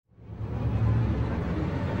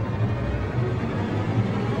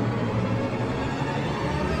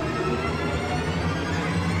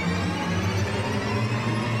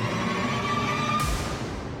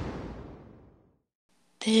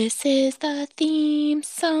This is the theme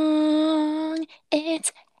song.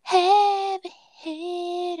 It's Heavy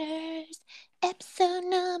Hitters, episode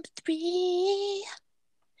number 3.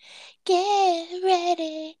 Get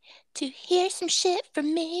ready to hear some shit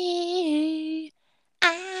from me.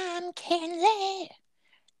 I'm Kenzie.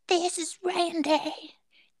 This is Randy.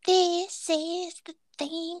 This is the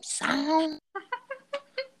theme song.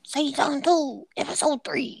 Season 2, episode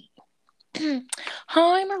 3.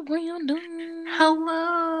 Hi, Miranda.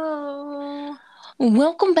 Hello.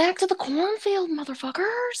 Welcome back to the cornfield,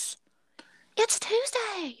 motherfuckers. It's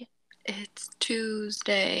Tuesday. It's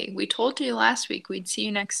Tuesday. We told you last week we'd see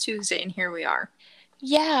you next Tuesday, and here we are.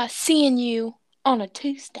 Yeah, seeing you on a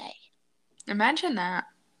Tuesday. Imagine that.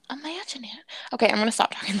 Imagine it. Okay, I'm gonna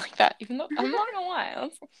stop talking like that, even though I'm not gonna lie,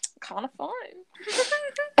 that's kind of fun.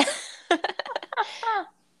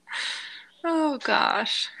 Oh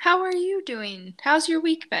gosh. How are you doing? How's your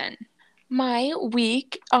week been? My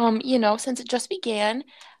week, since it just began,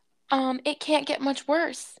 it can't get much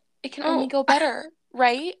worse. It can only Oh, go better,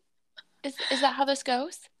 right? Is that how this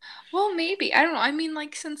goes? well, maybe. I don't know. I mean,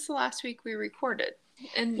 like, since the last week we recorded.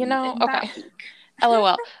 In Okay. that week.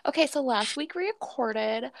 LOL. Okay, so last week we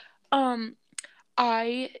recorded,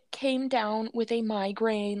 I came down with a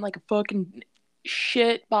migraine, like a fucking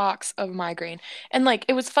shit box of migraine. And like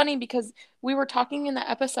it was funny because we were talking in the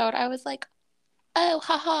episode. I was like, "Oh,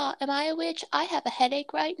 haha, am I a witch? I have a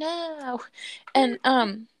headache right now." And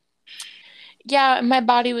yeah, my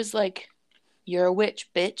body was like, "You're a witch,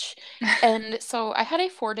 bitch." And so I had a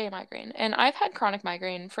 4-day migraine, and I've had chronic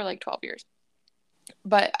migraine for like 12 years.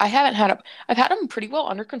 But I've had them pretty well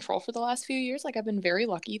under control for the last few years. Like I've been very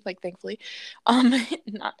lucky, like thankfully. Um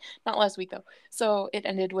not last week though. So it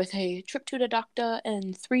ended with a trip to the doctor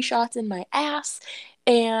and 3 shots in my ass,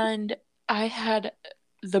 and I had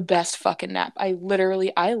the best fucking nap. I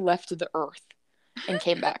left the earth and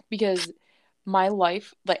came back because my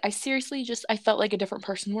life, like I felt like a different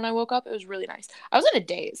person when I woke up. It was really nice. I was in a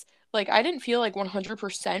daze. Like I didn't feel like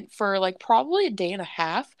 100% for like probably a day and a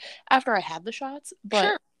half after I had the shots, but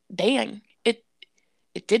Sure. dang, it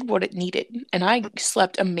did what it needed, and I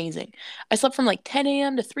slept amazing. I slept from like 10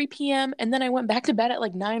 a.m. to 3 p.m. and then I went back to bed at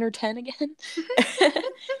like 9 or 10 again.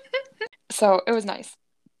 So it was nice.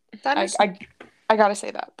 That I is. I I gotta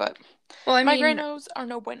say that, but Well, I mean, migrainos are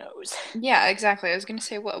no buenos. yeah, exactly. I was gonna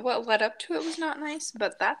say what led up to it was not nice,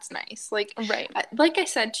 but that's nice. Right. Like I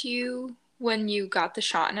said to you when you got the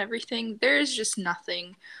shot and everything, there is just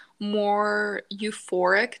nothing more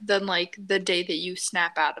euphoric than like the day that you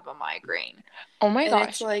snap out of a migraine. Oh my And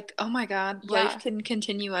it's gosh. like, oh my God, life Yeah. can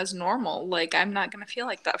continue as normal. Like I'm not gonna feel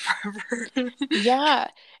like that forever. Yeah.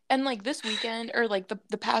 And like this weekend or like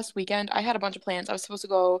the past weekend, I had a bunch of plans. I was supposed to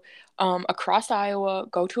go across Iowa,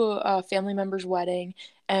 go to a family member's wedding,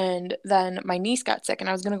 and then my niece got sick and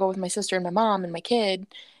I was gonna go with my sister and my mom and my kid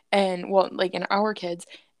and well, like and our kids.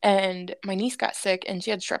 And my niece got sick and she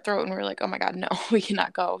had strep throat, and we were like, "Oh my God, no, we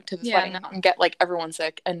cannot go to this Yeah, no. wedding and get like everyone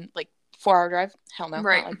sick and like 4-hour drive. Hell no, not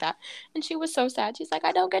Right. like that." And she was so sad. She's like,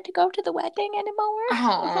 "I don't get to go to the wedding anymore."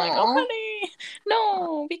 I was like, "Oh, Oh. honey,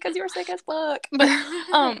 no, because you're sick as fuck." But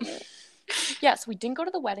um, yeah, so we didn't go to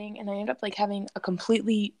the wedding, and I ended up like having a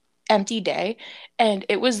completely empty day, and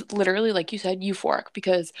it was literally like you said, euphoric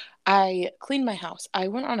because I cleaned my house. I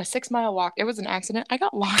went on a 6-mile walk. It was an accident. I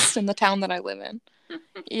got lost in the town that I live in.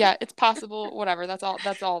 Yeah, it's possible. Whatever. That's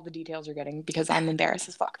all the details you're getting because I'm embarrassed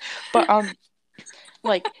as fuck. But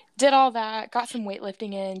like did all that, got some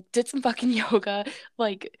weightlifting in, did some fucking yoga.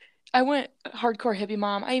 Like I went hardcore hippie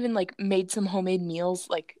mom. I even like made some homemade meals.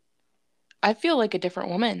 Like I feel like a different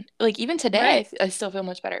woman. Like even today, Right. I still feel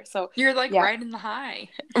much better. So You're like yeah, riding the high.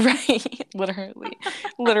 right, literally,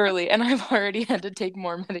 literally. And I've already had to take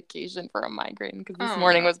more medication for a migraine because this Oh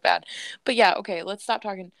morning no. was bad. But yeah, okay, let's stop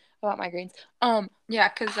talking about migraines. Yeah,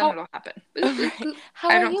 because then How it'll happen. Boop, boop, boop. how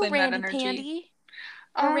I are don't you, claim that Randy energy. Pandy?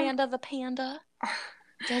 Um, Miranda the Panda?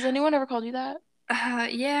 Has anyone ever called you that?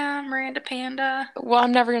 yeah, Miranda Panda. Well,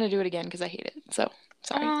 I'm never gonna do it again because I hate it. So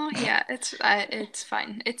sorry. Oh, yeah, it's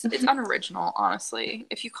fine. It's unoriginal, honestly.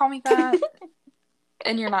 If you call me that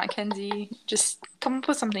and you're not Kenzie, just come up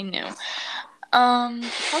with something new.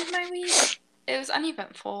 How's my week? It was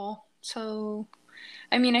uneventful. So,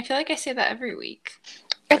 I mean, I feel like I say that every week.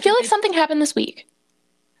 I What feel did like I something happened this week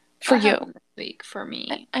for what you. happened this week for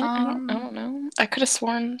me? I don't know. I could have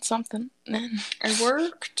sworn something. I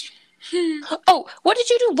worked. Oh, what did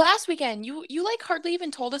you do last weekend? You like hardly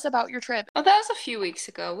even told us about your trip. Oh, that was a few weeks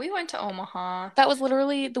ago. We went to Omaha. That was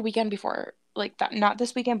literally the weekend before. Like that, not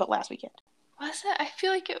this weekend, but last weekend. Was it? I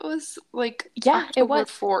feel like it was like Yeah, it October was.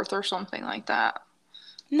 4th or something like that.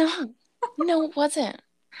 No, no, it wasn't.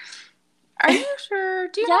 Are you sure?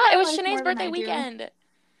 Do you know Yeah, it my was life Shanae's more than birthday I do? weekend. It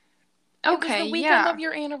was the Okay, weekend of yeah.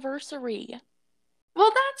 your anniversary.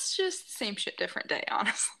 Well, that's just same shit, different day,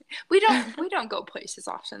 honestly. We don't go places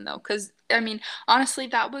often though, because I mean, honestly,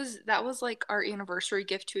 that was like our anniversary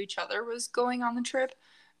gift to each other was going on the trip,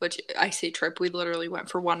 which I say trip, we literally went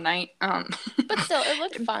for one night. But still, it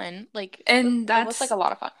looked fun. Like And it looked like a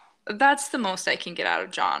lot of fun. that's the most I can get out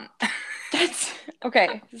of John. That's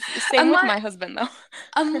okay. Same with Unless my husband though.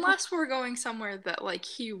 unless we're going somewhere that like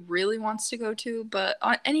he really wants to go to, but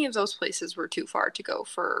on any of those places were too far to go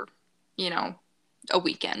for, you know, a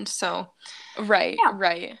weekend. So, Right, yeah.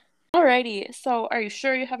 right. Alrighty. So, are you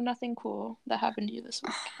sure you have nothing cool that happened to you this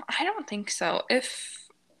week? I don't think so. If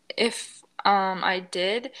I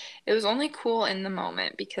did, it was only cool in the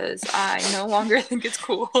moment because I no longer think it's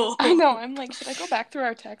I know. cool. I'm like, should I go back through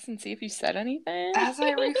our text and see if you said anything? As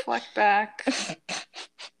I reflect back,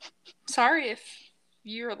 sorry if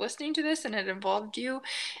you're listening to this and it involved you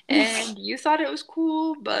and you thought it was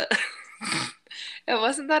cool, but it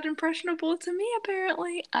wasn't that impressionable to me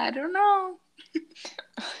apparently. I don't know.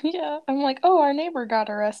 Yeah, I'm like, oh, our neighbor got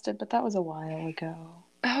arrested, but that was a while ago.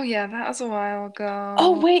 Oh yeah, that was a while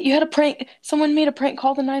Oh, ago. wait, you had a prank. Someone made a prank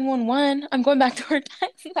call to 911. I'm going back to our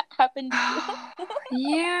text that happened to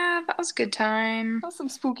you. Yeah, that was a good time. That was some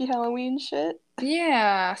spooky Halloween shit.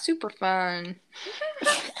 Yeah, super fun.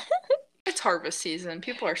 It's harvest season.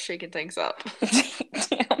 People are shaking things up.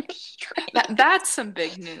 Damn straight. That's some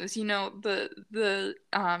big news. You know, the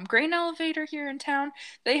grain elevator here in town,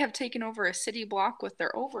 they have taken over a city block with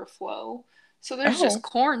their overflow. So there's just Oh,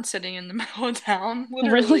 corn sitting in the middle of town,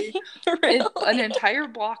 really? literally an Really? entire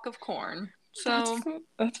block of corn. That's So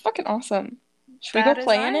that's fucking awesome. Should we go that is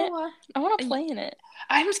play in it? Iowa. I want to play in it.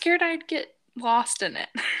 I'm scared I'd get lost in it.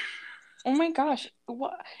 Oh my gosh.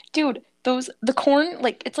 What? Dude, the corn,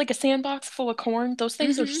 like it's like a sandbox full of corn. Those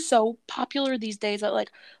things are Mm-hmm. so popular these days at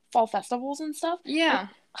like fall festivals and stuff. Like Yeah.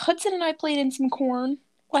 Hudson and I played in some corn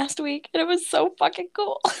last week and it was so fucking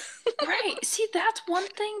cool. Right. See, that's one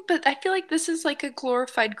thing, but I feel like this is like a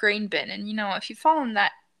glorified grain bin, and you know, if you fall in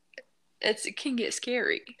that, it can get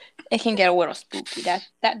scary. It can get a little spooky.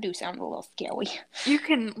 That do sound a little scary. You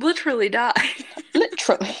can literally die.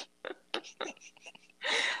 Literally.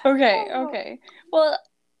 Okay, Oh. okay. Well,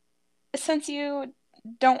 since you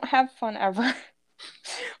don't have fun ever,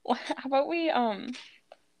 how about we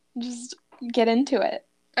just get into it?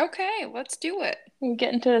 Okay, let's do it. We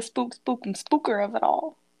get into the and spooker of it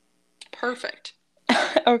all. Perfect.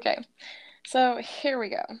 Okay. So here we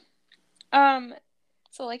go. Um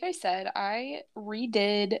so like I said, I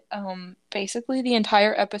redid basically the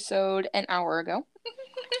entire episode an hour ago.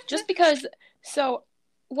 Just because so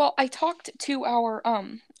well, I talked to our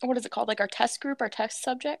what is it called? Like our test group, our test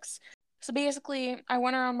subjects. So basically, I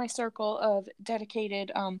went around my circle of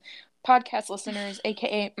dedicated podcast listeners,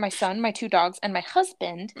 aka my son, my two dogs, and my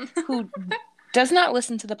husband, who does not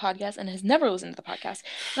listen to the podcast and has never listened to the podcast.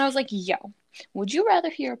 And I was like, yo, would you rather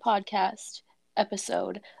hear a podcast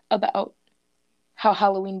episode about how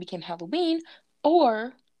Halloween became Halloween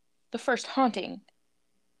or the first haunting?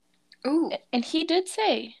 Ooh, And he did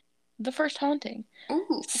say the first haunting.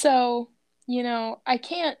 ooh. So, I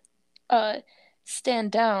can't uh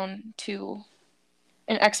stand down to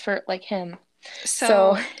an expert like him. So,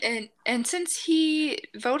 So, and since he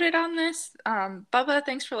voted on this, Bubba,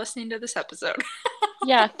 thanks for listening to this episode.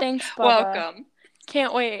 yeah, thanks, Bubba. Welcome.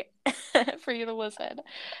 Can't wait for you to listen.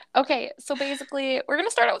 Okay, so basically, we're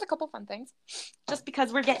gonna start out with a couple fun things, just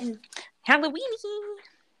because we're getting Halloweeny.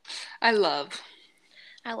 I love.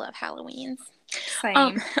 I love Halloweens.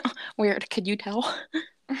 Um, Same. weird. Could you tell?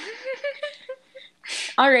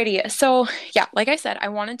 Alrighty, so yeah, like I said, I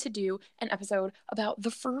wanted to do an episode about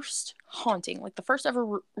the first haunting, like the first ever,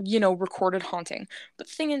 recorded haunting. But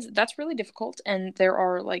the thing is, that's really difficult, and there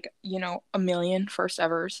are like, a million first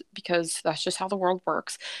evers because that's just how the world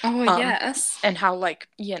works. Oh, Um, yes. and how like,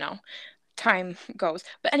 time goes.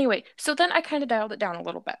 But anyway, so then I kind of dialed it down a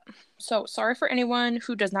little bit. So sorry for anyone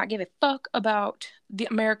who does not give a fuck about the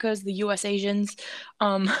Americas, the US Asians.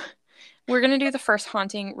 Um, we're gonna do the first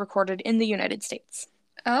haunting recorded in the United States.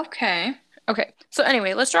 Okay. Okay, so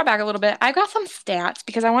anyway, let's draw back a little bit. I got some stats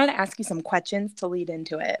because I wanted to ask you some questions to lead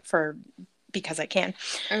into it because I can.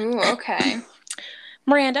 Ooh, okay.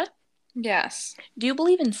 Miranda, Yes. do you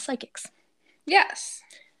believe in psychics? Yes.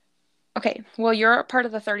 Okay, well, you're part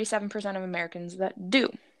of the 37% of Americans that do.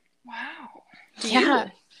 Wow. Do Yeah.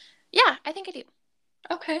 you? Yeah, I think I do.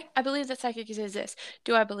 Okay. I believe that psychics exist.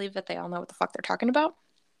 Do I believe that they all know what the fuck they're talking about?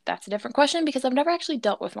 That's a different question because I've never actually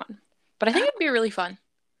dealt with one. But I think it'd be really fun.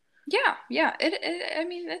 Yeah, yeah. I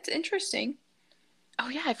mean, that's interesting. Oh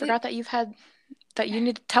yeah, I It, forgot that you've had that you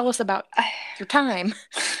need to tell us about your time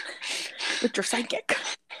with your psychic.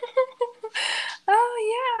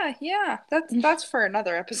 Oh yeah. That's for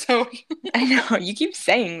another episode. I know, you keep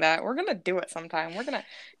saying that. We're gonna do it sometime. We're gonna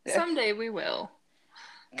Someday we will.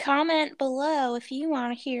 comment below if you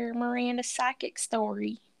want to hear Miranda's psychic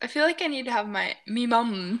story. I feel like I need to have me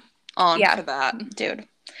mum on for that. Dude.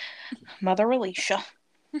 Mother Alicia.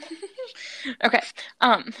 Okay.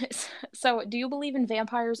 So do you believe in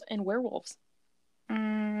vampires and werewolves? No.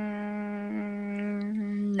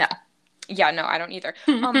 Yeah, no, I don't either.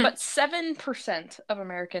 But 7% of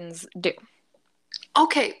Americans do.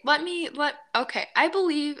 Okay, I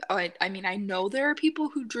believe, I mean, I know there are people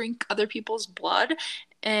who drink other people's blood,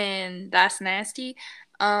 and that's nasty.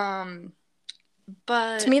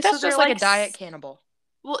 But to me, that's so just like a diet cannibal.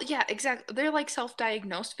 Well, yeah, exactly. They're like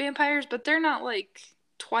self-diagnosed vampires, but they're not like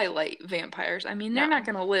Twilight vampires. I mean, they're not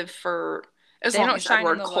gonna live for as long as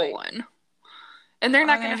Edward Cullen. And they're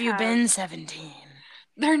not gonna have you been 17?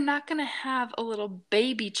 They're not gonna have a little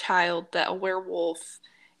baby child that a werewolf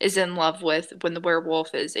is in love with when the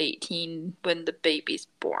werewolf is 18 when the baby's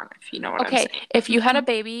born, if you know what I'm saying. Okay, if you had a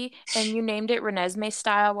baby and you named it Renesmee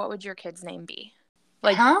style, what would your kid's name be?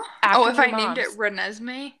 Like, huh? Oh, if I named it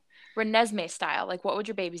Renesmee? Renesmee style. Like, what would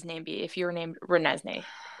your baby's name be if you were named Renesmee?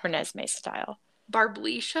 Renesmee style.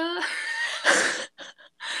 Barblecia?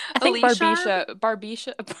 I think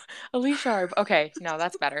Barbisha. Alicia. Okay, no,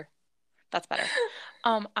 that's better. That's better.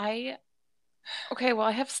 Okay, well,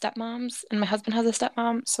 I have stepmoms, and my husband has a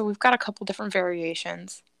stepmom, so we've got a couple different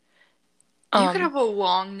variations. You could have a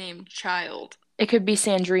long-named child. It could be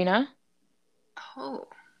Sandrina. Oh.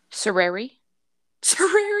 Sereri.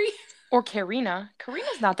 Sereri? Or Karina.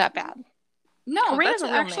 Karina's not that bad. No, Karina's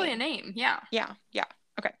that's actually a name. Yeah. Yeah.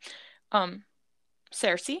 Okay.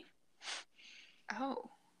 Cersei.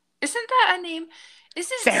 Oh. Isn't that a name?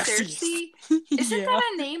 Isn't Cersei? Isn't that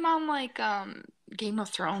a name on like Game of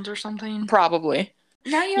Thrones or something? Probably.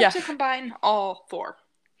 Now you have to combine all four.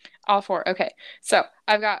 All four. Okay. So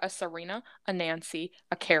I've got a Serena, a Nancy,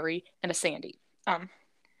 a Carrie, and a Sandy.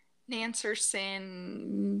 Nance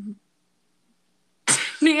Ranindi.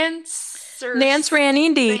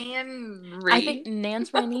 I think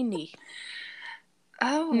Nance Ranindi.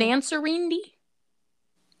 Oh. Nancerindi?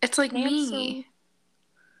 It's like me. Randy.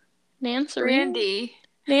 Nancerandi.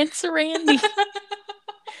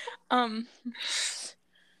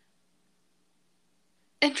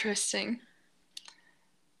 Interesting.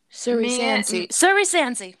 Suri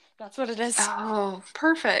Sansi. That's what it is. Oh,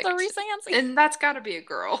 perfect. Suri Sansi. And that's got to be a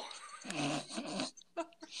girl.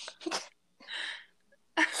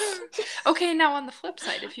 Okay, now on the flip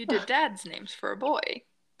side, if you did dad's names for a boy.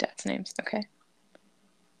 Dad's names, okay.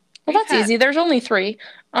 Well, that's easy. There's only 3.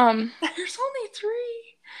 There's only 3.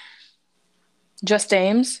 Just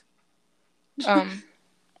Ames.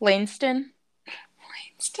 Langston.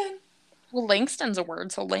 Well, Langston's a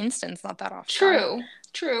word, so Langston's not that off. True.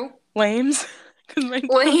 Lames. Because my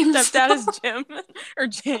stepdad is Jim. Or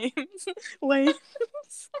James. Lames.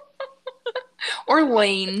 Or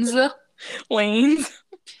Lanes. Lim.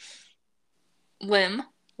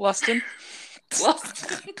 Lustin.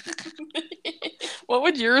 What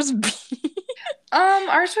would yours be?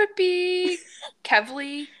 Ours would be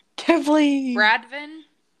Kevly. Bradvin.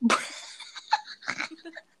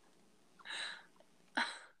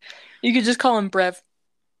 You could just call him Brevin.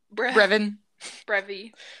 Brevy.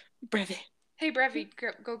 Hey, Brevy,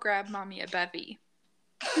 go grab mommy a bevy.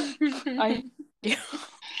 I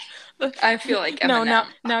feel like Eminem. No,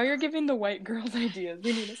 now you're giving the white girls ideas.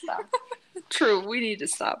 We need to stop. True, we need to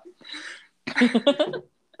stop.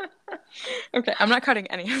 Okay, I'm not cutting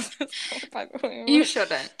any of this. You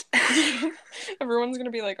shouldn't. Everyone's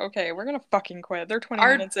gonna be like, okay, we're gonna fucking quit. They're 20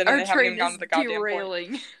 minutes in and they haven't even gotten to the goddamn derailing.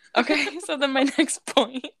 point. Okay, so then my next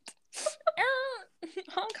point.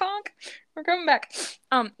 Honk honk. We're coming back.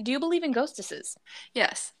 Do you believe in ghostesses?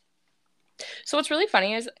 Yes. So what's really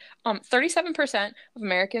funny is 37% of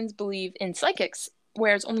Americans believe in psychics,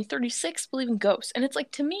 whereas only 36 believe in ghosts. And it's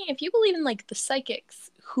like, to me, if you believe in like the psychics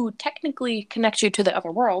who technically connect you to the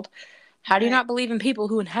other world, how do you not believe in people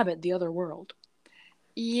who inhabit the other world?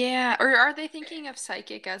 Yeah, or are they thinking of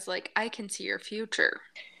psychic as like, I can see your future?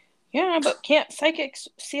 Yeah, but can't psychics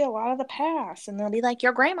see a lot of the past? And they'll be like,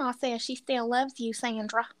 your grandma says she still loves you,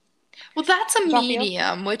 Sandra. Well, that's a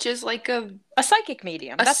medium, which is like a psychic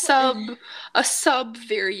medium. A sub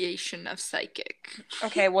variation of psychic.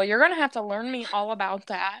 Okay, well, you're gonna have to learn me all about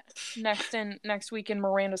that next week in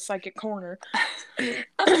Miranda's Psychic Corner.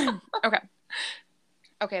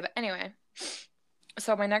 Okay, but anyway,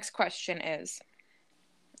 so my next question is,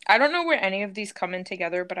 I don't know where any of these come in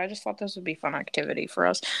together, but I just thought this would be a fun activity for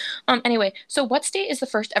us. Anyway, so what state is the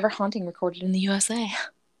first ever haunting recorded in the USA?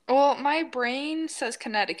 Well, my brain says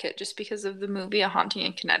Connecticut just because of the movie A Haunting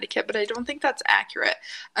in Connecticut, but I don't think that's accurate.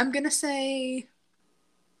 I'm gonna say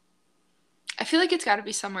I feel like it's got to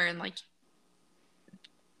be somewhere in like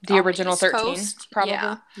The on the original East 13, Coast. probably.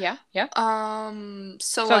 Yeah. Yeah. So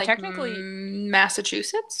So like technically,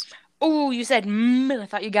 Massachusetts? oh, you said I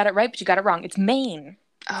thought you got it right, but you got it wrong. It's Maine.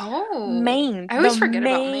 Oh. Maine. I The always forget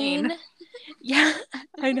about Maine. Maine. Yeah,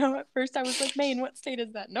 I know. At first, I was like, Maine. What state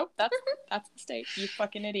is that? Nope, that's the state. You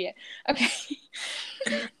fucking idiot. Okay.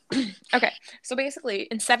 Okay. So basically,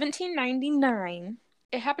 in 1799,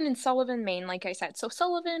 it happened in Sullivan, Maine, like I said. So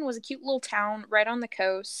Sullivan was a cute little town right on the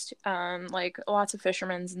coast. Like lots of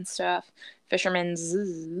fishermen's and stuff. Fishermen.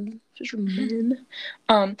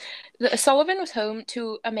 Sullivan was home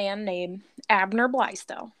to a man named Abner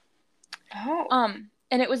Blaisdell. Oh.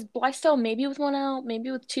 And it was Blaisdell maybe with one L,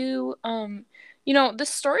 maybe with two. This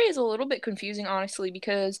story is a little bit confusing, honestly,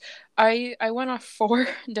 because I went off 4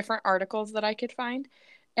 different articles that I could find,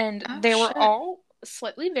 and Oh they were shit. all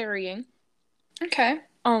slightly varying. Okay.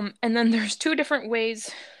 And then there's 2 different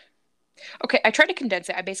ways. Okay, I tried to condense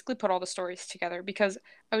it. I basically put all the stories together because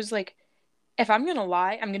I was like, if I'm gonna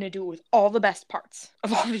lie, I'm gonna do it with all the best parts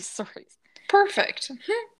of all these stories. Perfect.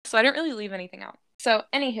 So I didn't really leave anything out. So,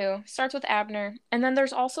 anywho, starts with Abner, and then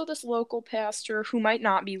there's also this local pastor who might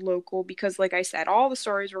not be local because, like I said, all the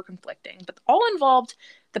stories were conflicting, but all involved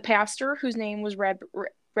the pastor whose name was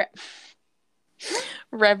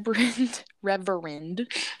Reverend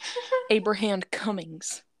Abraham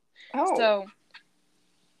Cummings. Oh. So,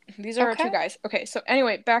 these are our 2 Okay. guys. Okay, so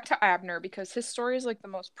anyway, back to Abner because his story is like the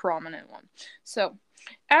most prominent one. So,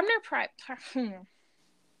 Abner I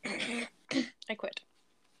quit.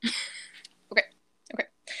 Okay.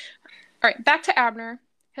 All right, back to Abner.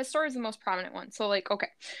 His story is the most prominent one. So, like, okay.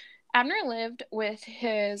 Abner lived with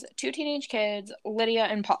his 2 teenage kids, Lydia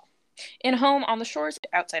and Paul, in a home on the shores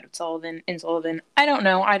outside of Sullivan, in Sullivan. I don't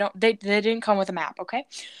know. They didn't come with a map, okay?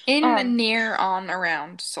 In, near, on,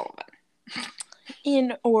 around Sullivan.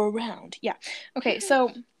 In or around. Yeah. Okay,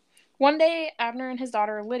 so one day Abner and his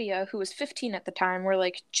daughter Lydia, who was 15 at the time, were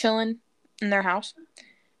like chilling in their house.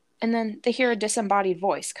 And then they hear a disembodied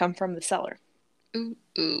voice come from the cellar. Ooh,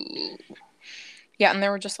 ooh. Yeah, and they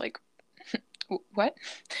were just like, what?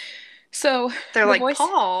 So They're the like, voice,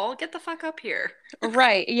 Paul, get the fuck up here.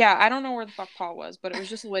 right? Yeah, I don't know where the fuck Paul was, but it was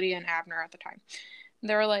just Lydia and Abner at the time.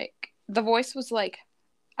 They were like, the voice was like,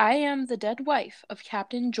 I am the dead wife of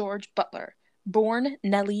Captain George Butler, born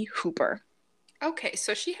Nellie Hooper. Okay,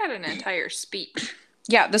 so she had an entire speech.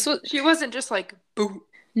 Yeah, She wasn't just like, boo.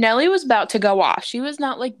 Nellie was about to go off. She was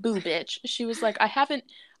not like, boo, bitch. She was like, I have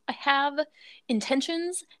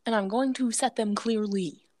intentions, and I'm going to set them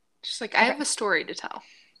clearly. She's like, I have a story to tell.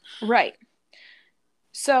 Right.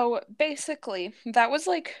 So basically, that was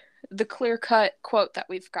like the clear-cut quote that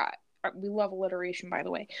we've got. We love alliteration, by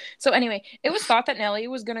the way. So anyway, it was thought that Nellie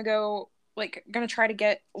was gonna try to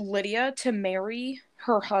get Lydia to marry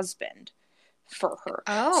her husband for her.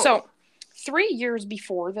 Oh. So 3 years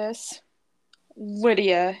before this,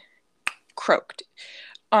 Lydia croaked.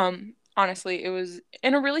 Honestly, it was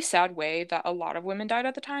in a really sad way that a lot of women died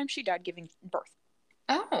at the time. She died giving birth.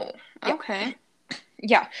 Oh, Yeah. okay.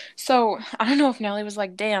 Yeah. So I don't know if Nellie was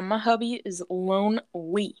like, damn, my hubby is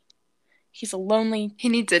lonely. He's a lonely He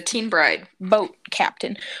needs a teen bride. boat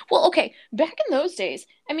captain. Well, okay, back in those days,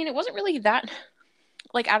 I mean, it wasn't really that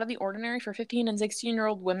like out of the ordinary for 15 and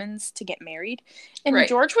 16-year-old women to get married. And Right.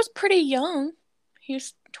 George was pretty young. He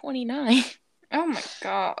was 29. Oh my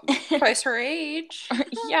god. Twice her age.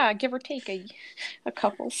 Yeah, give or take a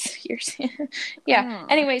couple years. Yeah.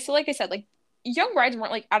 Anyway, so like I said, like young brides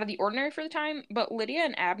weren't like out of the ordinary for the time, but Lydia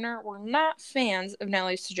and Abner were not fans of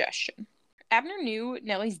Nellie's suggestion. Abner knew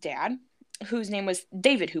Nellie's dad, whose name was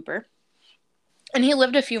David Hooper, and he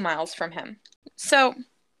lived a few miles from him. So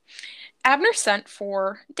Abner sent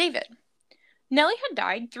for David. Nellie had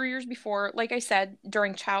died 3 years before, like I said,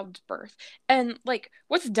 during childbirth. And, like,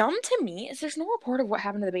 what's dumb to me is there's no report of what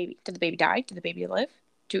happened to the baby. Did the baby die? Did the baby live?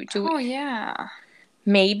 Oh, yeah.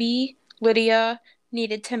 Maybe Lydia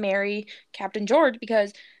needed to marry Captain George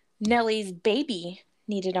because Nellie's baby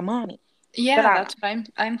needed a mommy. Yeah, that's what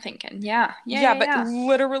I'm thinking. Yeah. But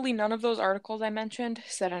literally none of those articles I mentioned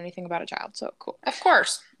said anything about a child, so cool. Of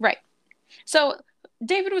course. Right. So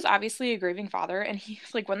David was obviously a grieving father, and he,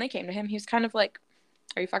 like, when they came to him, he was kind of like,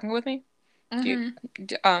 are you fucking with me?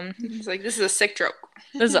 He's like, this is a sick joke.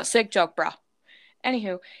 This is a sick joke, bro.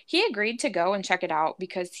 Anywho, he agreed to go and check it out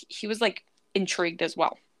because he was, like, intrigued as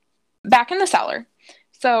well. Back in the cellar.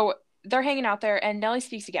 So they're hanging out there, and Nelly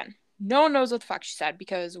speaks again. No one knows what the fuck she said,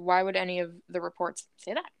 because why would any of the reports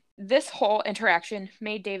say that? This whole interaction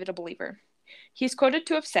made David a believer. He's quoted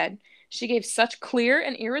to have said, "She gave such clear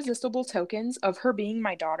and irresistible tokens of her being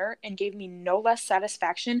my daughter and gave me no less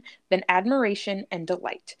satisfaction than admiration and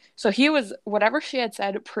delight." So he was, whatever she had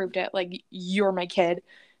said proved it. Like, you're my kid.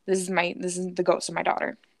 This is the ghost of my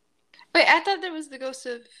daughter. Wait, I thought that was the ghost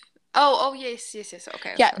of. Oh, yes, yes, yes.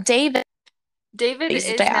 Okay, Yeah, okay. David David's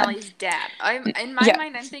is dad. Nelly's dad. I'm in my Yeah.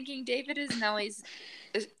 mind. I'm thinking David is Nelly's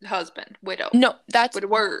husband, widow. No, that's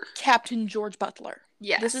widower. Captain George Butler.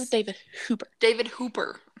 Yes. This is David Hooper. David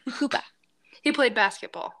Hooper. Hooper. He played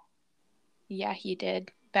basketball. Yeah, he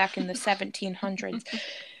did back in the 1700s.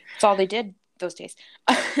 That's all they did those days.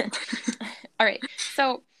 All right,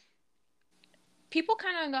 so people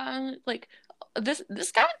kind of got like this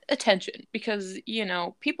got attention because, you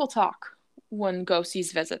know, people talk when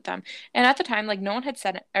ghosties visit them, and at the time, like, no one had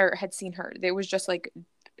said or had seen her. It was just like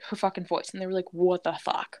her fucking voice, and they were like, what the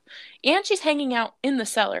fuck? And she's hanging out in the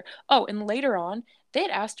cellar. Oh, and later on they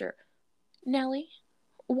had asked her, Nelly,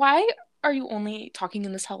 why are you only talking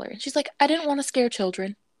in the cellar? And she's like, I didn't want to scare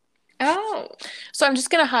children. Oh. So I'm just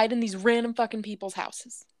gonna hide in these random fucking people's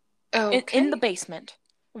houses. Okay. In the basement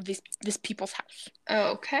of this people's house.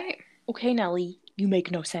 Okay. Okay, Nelly, you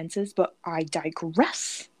make no senses, but I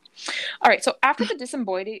digress. All right, so after the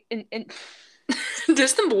disembodied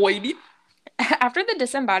Disembodied? After the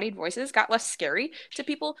disembodied voices got less scary to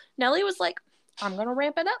people, Nelly was like, I'm gonna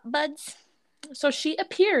ramp it up, buds. So she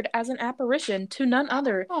appeared as an apparition to none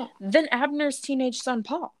other than Abner's teenage son,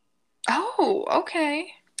 Paul. Oh,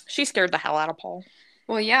 okay. She scared the hell out of Paul.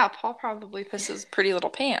 Well, yeah, Paul probably pisses pretty little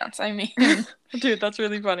pants. I mean, dude, that's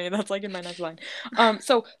really funny. That's like in my next line.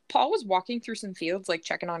 So Paul was walking through some fields, like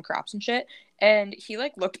checking on crops and shit, and he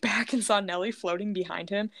like looked back and saw Nelly floating behind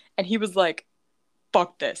him, and he was like,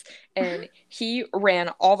 fuck this. And he ran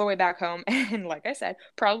all the way back home, and like I said,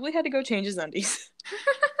 probably had to go change his undies.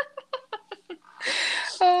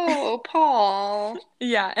 Oh, Paul.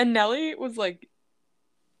 Yeah, and Nelly was like,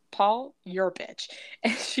 Paul, you're a bitch.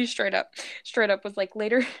 And she straight up was like,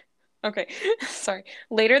 later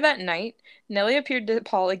that night, Nelly appeared to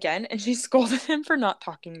Paul again, and she scolded him for not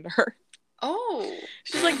talking to her. Oh.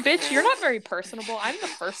 She's like, bitch, you're not very personable. I'm the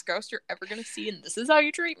first ghost you're ever gonna see, and this is how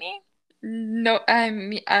you treat me? No,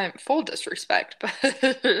 I'm full disrespect, but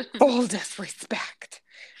full disrespect.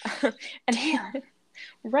 And damn.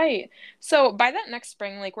 Right. So by that next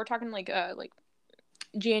spring, like we're talking like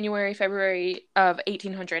January, February of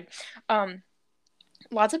 1800,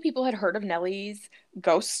 lots of people had heard of Nelly's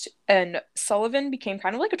ghost, and Sullivan became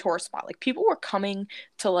kind of like a tourist spot. Like, people were coming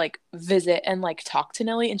to like visit and like talk to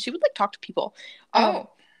Nelly, and she would like talk to people.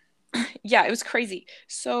 Yeah, it was crazy.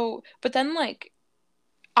 So, but then like,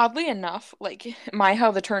 oddly enough, like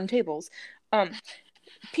how the turntables,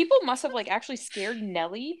 people must have like actually scared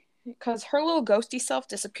Nelly because her little ghosty self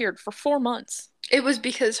disappeared for 4 months. It was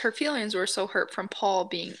because her feelings were so hurt from Paul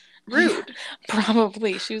being rude.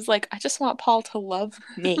 Probably. She was like, I just want Paul to love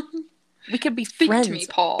me. We could be Speak friends. To me,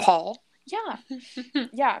 Paul. Yeah.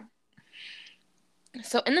 Yeah.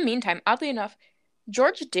 So in the meantime, oddly enough,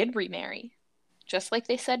 George did remarry, just like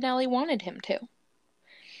they said Nelly wanted him to.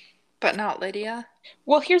 But not Lydia?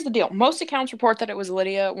 Well, here's the deal. Most accounts report that it was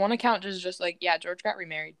Lydia. One account is just like, yeah, George got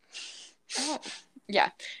remarried. Oh. Yeah.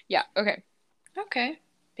 Yeah. Okay. Okay.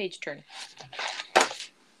 Page turn.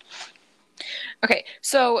 Okay,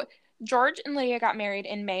 so George and Lydia got married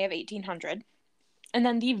in May of 1800. And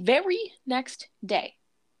then the very next day,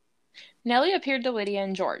 Nelly appeared to Lydia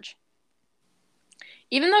and George.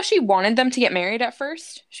 Even though she wanted them to get married at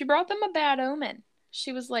first, she brought them a bad omen.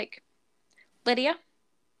 She was like, Lydia,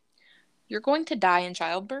 you're going to die in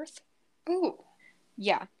childbirth. Ooh.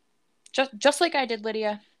 Yeah. Just like I did,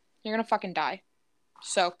 Lydia. You're going to fucking die.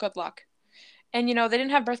 So, good luck. And, you know, they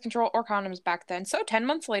didn't have birth control or condoms back then. So, 10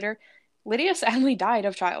 months later, Lydia sadly died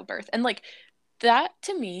of childbirth. And, like, that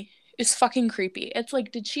to me is fucking creepy. It's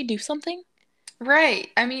like, did she do something? Right.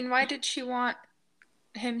 I mean, why did she want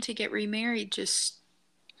him to get remarried? Just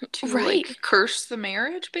to, like, curse the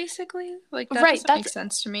marriage, basically? Like, that doesn't make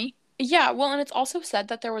sense to me. Yeah, well, and it's also said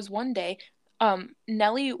that there was one day,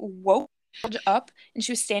 Nelly woke George up, and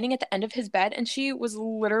she was standing at the end of his bed, and she was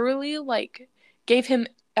literally, like, gave him,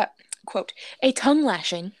 quote, a tongue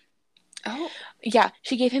lashing. Oh. Yeah,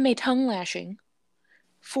 she gave him a tongue lashing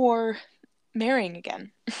for marrying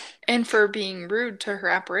again. And for being rude to her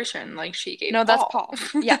apparition, like she gave No, Paul.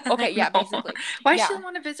 That's Paul. Yeah, okay, yeah, basically. Why does she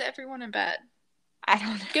want to visit everyone in bed? I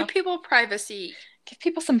don't know. Give people privacy. Give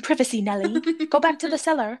people some privacy, Nelly. Go back to the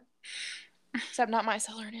cellar. Except not my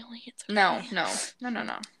cellar, Nelly. It's okay. No.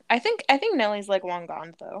 I think Nelly's like long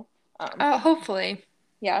gone though. Hopefully.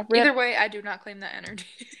 Yeah, Either way, I do not claim that energy.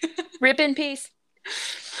 rip in peace.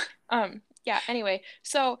 Yeah, anyway,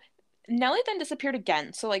 so Nelly then disappeared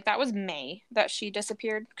again. So like that was May that she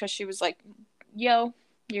disappeared because she was like, yo,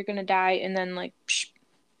 you're gonna die, and then like psh.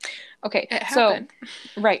 Okay, It so happened.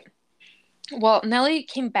 right. Well, Nelly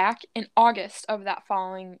came back in August of that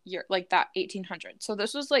following year, like that 1800. So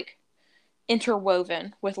this was like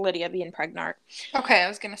interwoven with Lydia being pregnant. Okay, I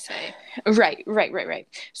was gonna say. Right.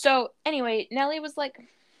 So anyway, Nelly was like,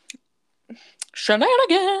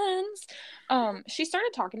 shenanigans. She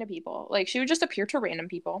started talking to people. Like she would just appear to random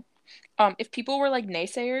people. If people were like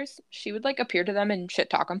naysayers, she would like appear to them and shit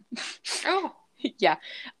talk them. Oh. Yeah.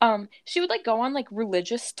 She would like go on like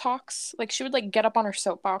religious talks. Like she would like get up on her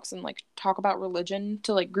soapbox and like talk about religion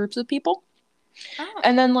to like groups of people. Oh.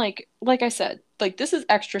 And then like I said, like this is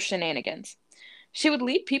extra shenanigans. She would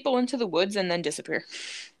lead people into the woods and then disappear.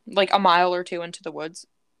 Like a mile or two into the woods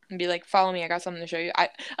and be like, "Follow me, I got something to show you." I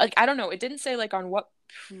don't know. It didn't say like on what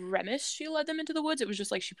premise she led them into the woods. It was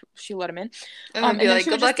just like she let them in. And then be And then like, she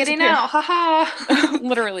would good just luck getting disappear. out. Haha.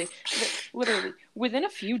 literally within a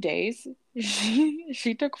few days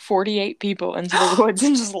she took 48 people into the woods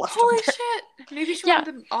and just left them Holy there. shit. Maybe she Yeah.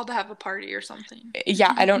 wanted them all to have a party or something.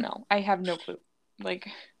 Yeah, I don't know. I have no clue. Like,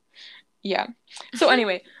 yeah. So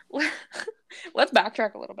anyway, let's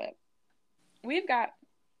backtrack a little bit. We've got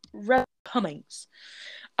Red Cummings.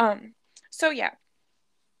 So yeah.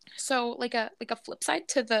 So like a flip side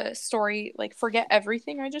to the story, like forget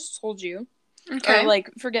everything I just told you. Okay. Or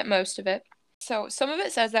like forget most of it. So some of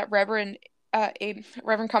it says that Reverend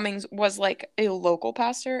Cummings was like a local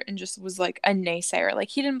pastor and just was like a naysayer. Like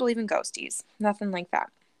he didn't believe in ghosties. Nothing like that.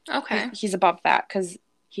 Okay. He's above that because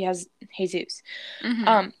he has Jesus.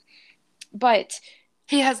 Mm-hmm. But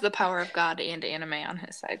he has the power of God and anime on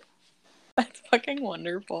his side. That's fucking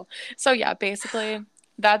wonderful. So yeah, basically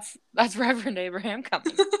that's Reverend Abraham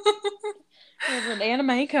Cummings. Reverend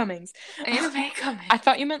Anime Cummings. Anime Cummings. I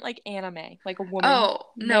thought you meant like anime, like a woman. Oh,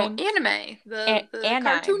 no, name. anime. The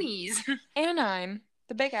cartoonies. Anime.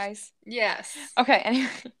 The big eyes. Yes. Okay, anyway.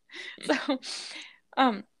 So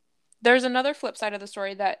there's another flip side of the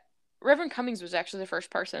story that Reverend Cummings was actually the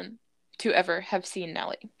first person to ever have seen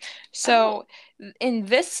Nelly. So in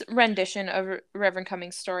this rendition of Reverend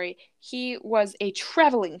Cummings' story, he was a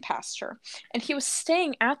traveling pastor and he was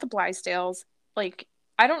staying at the Blithedales. Like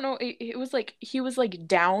I don't know, it was like he was like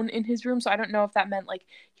down in his room, so I don't know if that meant like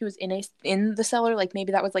he was in the cellar, like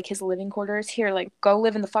maybe that was like his living quarters. Here, like go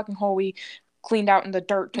live in the fucking hole we cleaned out in the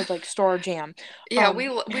dirt to like store jam. Yeah, we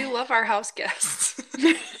love our house guests.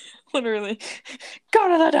 Literally, go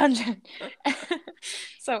to the dungeon.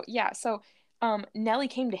 So yeah, Nelly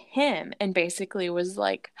came to him and basically was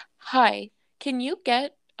like, "Hi, can you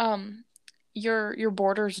get your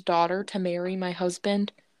boarder's daughter to marry my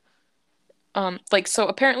husband?" Like so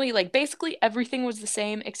apparently like basically everything was the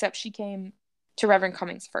same except she came to Reverend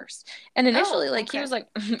Cummings first. And initially he was like,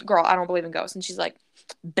 "Girl, I don't believe in ghosts." And she's like,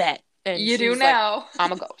 "Bet." And you she do was now. Like,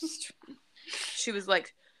 "I'm a ghost." She was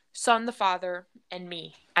like, "Son, the Father, and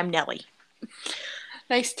me. I'm Nelly.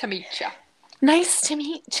 Nice to meet ya." Nice to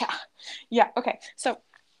meet ya. Yeah, okay. So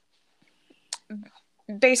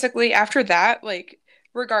basically after that, like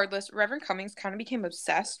regardless, Reverend Cummings kind of became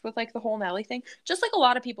obsessed with like the whole Nelly thing, just like a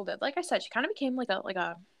lot of people did. Like I said, she kind of became like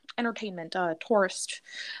a entertainment tourist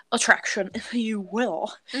attraction, if you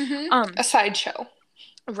will. Mm-hmm. A sideshow.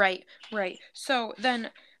 Right. So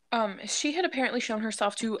then she had apparently shown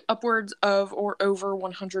herself to upwards of or over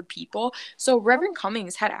 100 people. So Reverend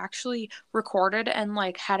Cummings had actually recorded and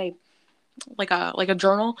like had a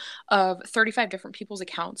journal of 35 different people's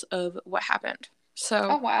accounts of what happened. So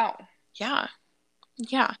oh wow. Yeah.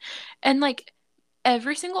 And like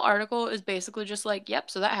every single article is basically just like, yep,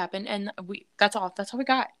 so that happened and that's all we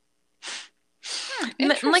got.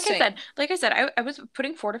 Interesting. Like I said, I was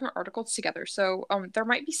putting 4 different articles together, so there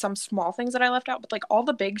might be some small things that I left out, but like all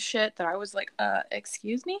the big shit that I was like,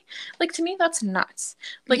 excuse me, like to me that's nuts.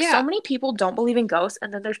 Like so many people don't believe in ghosts,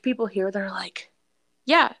 and then there's people here that are like,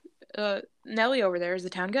 yeah, Nelly over there is the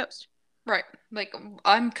town ghost. Right, like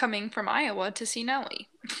I'm coming from Iowa to see Nelly.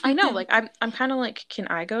 I know, like I'm kind of like, can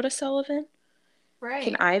I go to Sullivan? Right.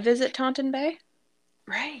 Can I visit Taunton Bay?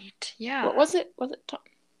 Right. Yeah. What was it?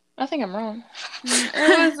 I think I'm wrong.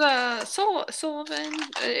 It was Sullivan.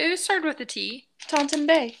 It started with a T. Taunton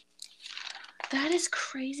Bay. That is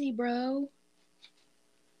crazy, bro.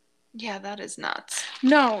 Yeah, that is nuts.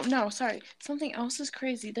 No, sorry. Something else is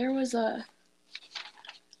crazy. There was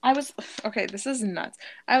okay, this is nuts.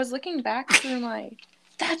 I was looking back through my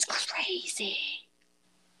that's crazy.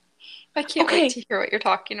 I can't wait to hear what you're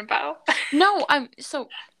talking about. No, I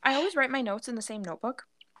always write my notes in the same notebook.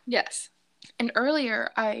 Yes. And earlier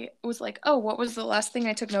I was like, oh, what was the last thing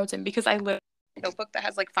I took notes in? Because I live in a notebook that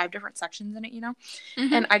has like 5 different sections in it, you know?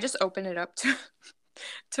 Mm-hmm. And I just open it up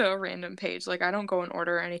to a random page. Like, I don't go in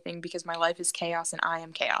order or anything because my life is chaos and I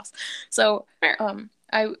am chaos. So Fair.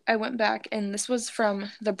 I went back, and this was from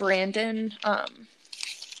the Brandon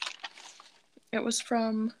it was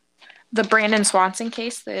from the Brandon Swanson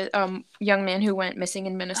case, the young man who went missing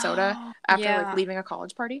in Minnesota Oh, after like yeah. leaving a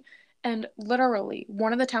college party. And literally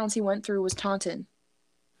one of the towns he went through was Taunton.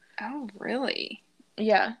 Oh, really?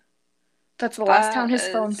 Yeah. That's the last town That his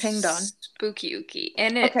phone pinged on. is spooky ooky.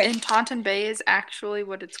 And it Okay. in Taunton Bay is actually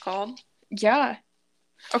what it's called. Yeah.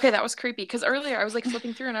 Okay, that was creepy because earlier I was like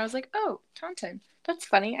flipping through and I was like, oh, Taunton. That's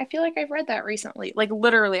funny. I feel like I've read that recently. Like,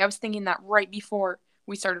 literally, I was thinking that right before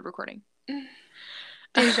we started recording.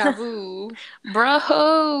 Deja vu.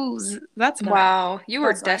 Bros. That's my Wow, you were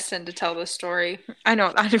that's my destined to tell this story. I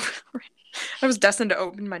know. I was destined to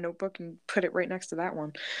open my notebook and put it right next to that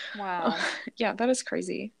one. Wow, Yeah, that is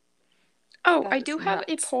crazy. Oh, I that is do have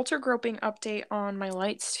a nuts. poltergroping update on my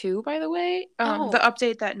lights too, by the way. The Oh,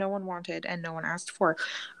 update that no one wanted and no one asked for.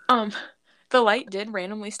 Um, the light did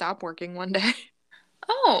randomly stop working one day.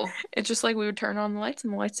 oh, It's just like we would turn on the lights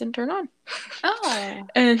and the lights didn't turn on. oh.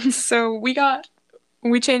 And so we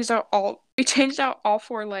changed out all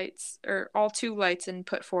 4 lights, or all 2 lights, and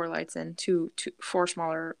put 4 lights in, 4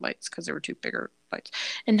 smaller lights because there were 2 bigger lights.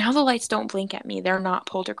 And now the lights don't blink at me. They're not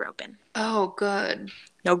poltergroping. Oh, good.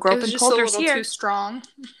 No It was groping just a polters little too here. strong.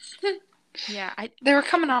 Yeah, They were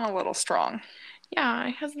coming on a little strong.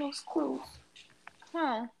 I has no clues.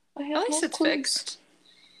 Well, I at have no least it's clues. fixed.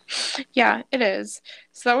 Yeah, it is.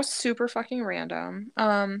 So that was super fucking random.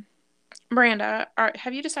 Miranda,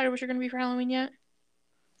 have you decided what you're gonna be for Halloween yet?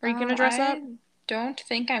 Are you gonna dress up? I don't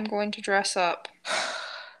think I'm going to dress up.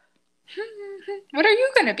 What are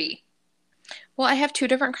you gonna be? Well, I have 2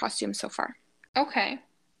 different costumes so far. Okay,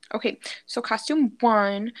 Okay, so costume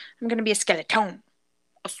 1, I'm gonna be a skeleton.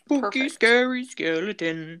 A spooky, perfect. scary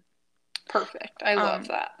skeleton. Perfect. I love Um,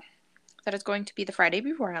 that. that is going to be the Friday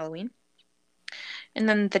before Halloween. And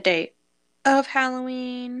then the day of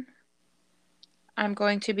Halloween, I'm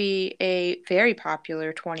going to be a very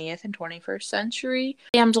popular 20th and 21st century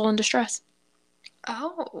damsel in distress.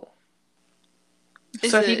 Oh.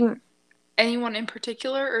 Is So if you it can. anyone in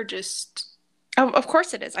particular or just. Oh, of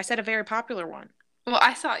course it is. I said a very popular one. Well,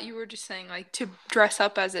 I thought you were just saying like to dress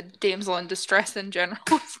up as a damsel in distress in general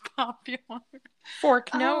is popular.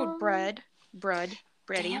 Fork, no, Um, bready.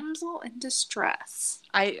 damsel in distress.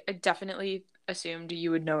 I definitely assumed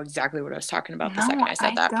you would know exactly what I was talking about the second No, I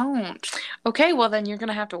said I that. don't. Okay, well then you're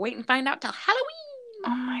gonna have to wait and find out till Oh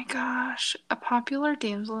Halloween. my gosh, a popular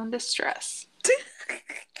damsel in distress.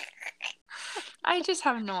 I just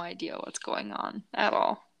have no idea what's going on at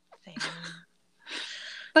all.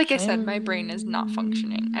 Like I said, my brain is not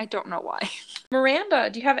functioning. I don't know why. Miranda,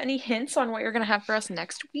 do you have any hints on what you're gonna have for us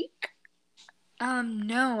next week?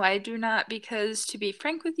 No, I do not, because to be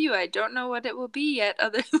frank with you, I don't know what it will be yet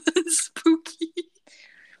other than spooky.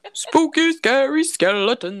 Spooky, scary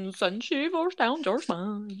skeletons and shivers down your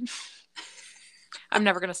spine. I'm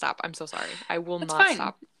never gonna stop. I'm so sorry. I will That's not fine.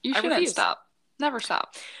 stop. You I shouldn't refuse. stop. Never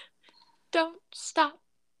stop. Don't stop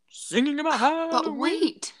singing about But Halloween.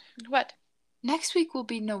 wait, What? next week will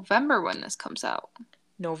be November when this comes out.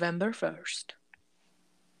 November 1st.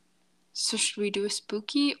 So should we do a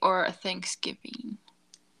spooky or a Thanksgiving?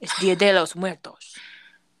 It's Dia de los Muertos.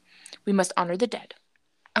 We must honor the dead.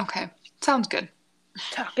 Okay, sounds good.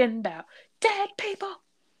 Talking about dead people.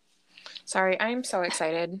 Sorry, I'm so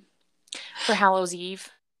excited for Hallows Eve.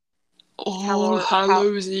 Oh,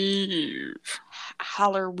 Hallows Eve.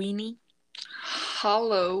 Halloweeny.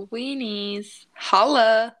 Halloweenies.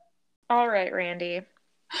 Holla. All right, Randy.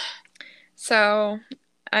 So,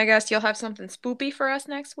 I guess you'll have something spoopy for us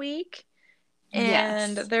next week.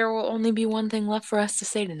 And Yes. there will only be one thing left for us to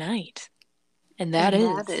say tonight. And that And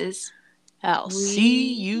is, that is I'll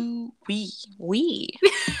see you. We.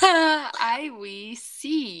 we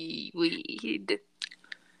see weed.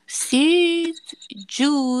 See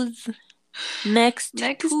Jews next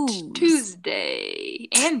Tuesday.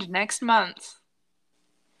 And next month.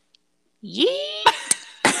 Yeet.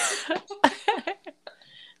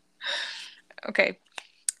 Okay.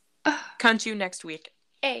 Cunt you next week.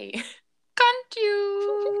 A. Cunt you.